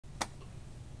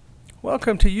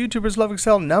Welcome to YouTubers Love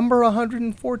Excel number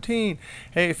 114.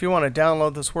 Hey, if you want to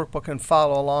download this workbook and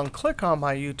follow along, click on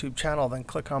my YouTube channel, then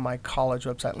click on my college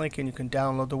website link, and you can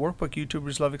download the workbook,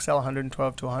 YouTubers Love Excel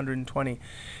 112 to 120.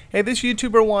 Hey, this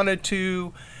YouTuber wanted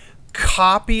to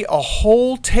copy a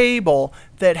whole table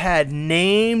that had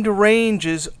named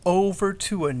ranges over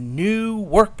to a new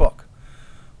workbook.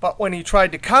 But when he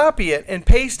tried to copy it and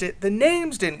paste it, the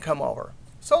names didn't come over.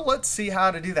 So let's see how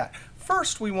to do that.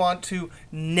 First, we want to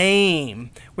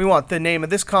name. We want the name of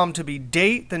this column to be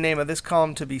date, the name of this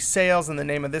column to be sales, and the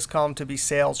name of this column to be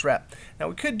sales rep. Now,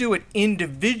 we could do it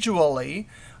individually,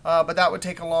 but that would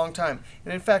take a long time.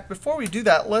 And in fact, before we do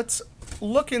that, let's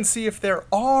look and see if there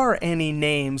are any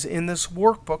names in this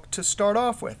workbook to start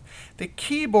off with. The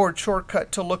keyboard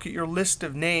shortcut to look at your list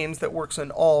of names that works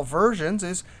in all versions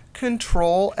is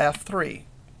Ctrl F3.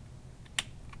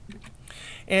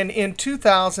 And in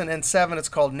 2007, it's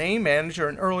called Name Manager.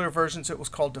 In earlier versions, it was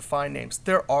called Define Names.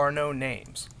 There are no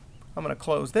names. I'm going to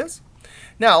close this.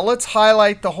 Now, let's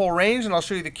highlight the whole range, and I'll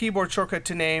show you the keyboard shortcut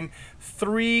to name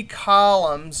 3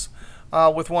 columns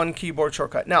with one keyboard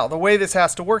shortcut. Now, the way this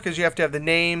has to work is you have to have the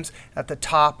names at the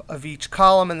top of each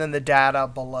column and then the data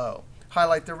below.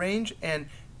 Highlight the range and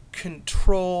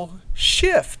Ctrl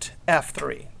Shift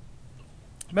F3.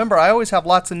 Remember, I always have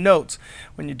lots of notes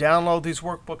when you download these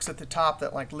workbooks at the top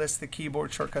that list the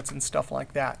keyboard shortcuts and stuff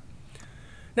like that.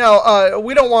 Now,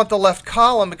 we don't want the left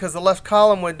column because the left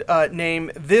column would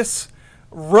name this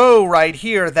row right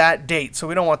here that date. So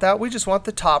we don't want that. We just want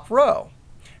the top row.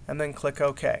 And then click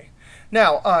OK.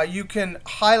 Now, you can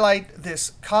highlight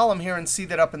this column here and see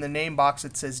that up in the name box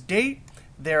it says date.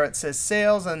 There it says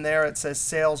sales, and there it says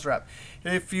sales rep.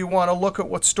 If you want to look at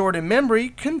what's stored in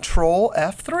memory, Ctrl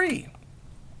F3.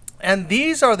 And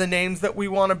these are the names that we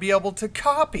want to be able to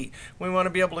copy. We want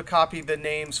to be able to copy the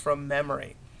names from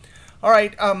memory. All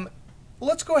right,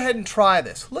 let's go ahead and try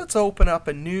this. Let's open up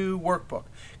a new workbook.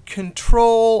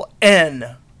 Control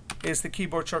N is the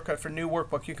keyboard shortcut for new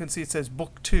workbook. You can see it says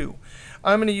Book 2.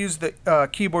 I'm going to use the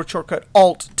keyboard shortcut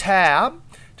Alt-Tab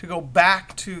to go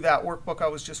back to that workbook I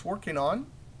was just working on.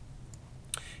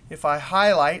 If I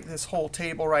highlight this whole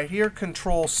table right here,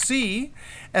 Control-C,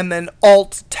 and then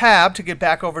Alt-Tab to get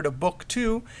back over to Book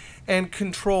 2, and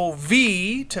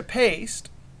Control-V to paste,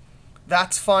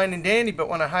 that's fine and dandy. But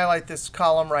when I highlight this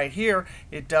column right here,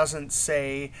 it doesn't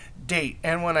say date.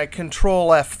 And when I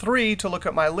Control F3 to look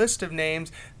at my list of names,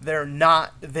 they're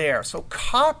not there. So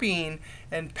copying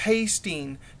and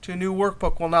pasting to a new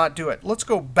workbook will not do it. Let's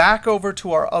go back over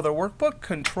to our other workbook,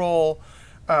 Control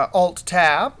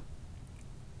Alt-Tab.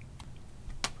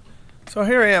 So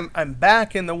here I am. I'm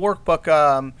back in the workbook,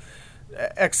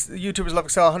 YouTubers Love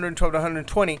Excel 112 to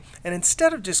 120. And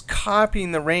instead of just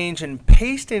copying the range and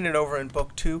pasting it over in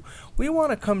Book 2, we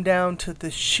want to come down to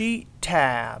the Sheet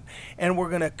tab. And we're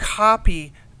going to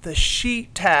copy the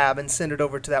Sheet tab and send it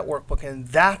over to that workbook. And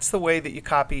that's the way that you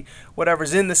copy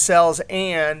whatever's in the cells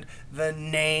and the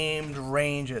named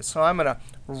ranges. So I'm going to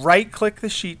right-click the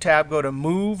Sheet tab, go to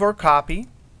Move or Copy.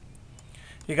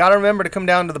 You got to remember to come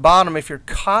down to the bottom if you're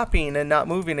copying and not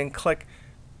moving and click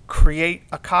Create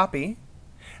a Copy.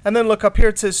 And then look up here.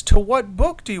 It says, to what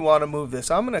book do you want to move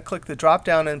this? I'm going to click the drop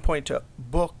down and point to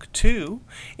Book 2.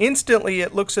 Instantly,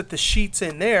 it looks at the sheets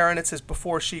in there, and it says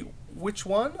before sheet which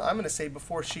one? I'm going to say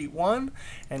before sheet 1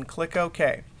 and click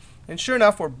OK. And sure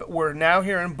enough, we're now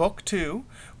here in Book 2.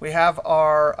 We have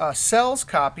our cells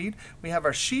copied. We have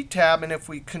our Sheet tab. And if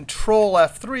we Control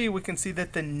F3, we can see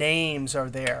that the names are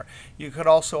there. You could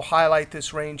also highlight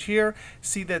this range here,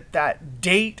 see that that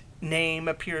date name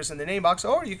appears in the name box.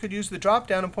 Or you could use the drop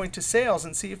down and point to sales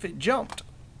and see if it jumped.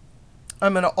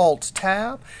 I'm going to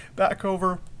Alt-Tab, back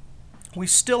over. We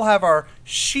still have our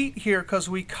sheet here because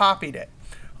we copied it.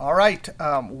 All right,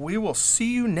 we will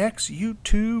see you next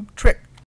YouTube trick.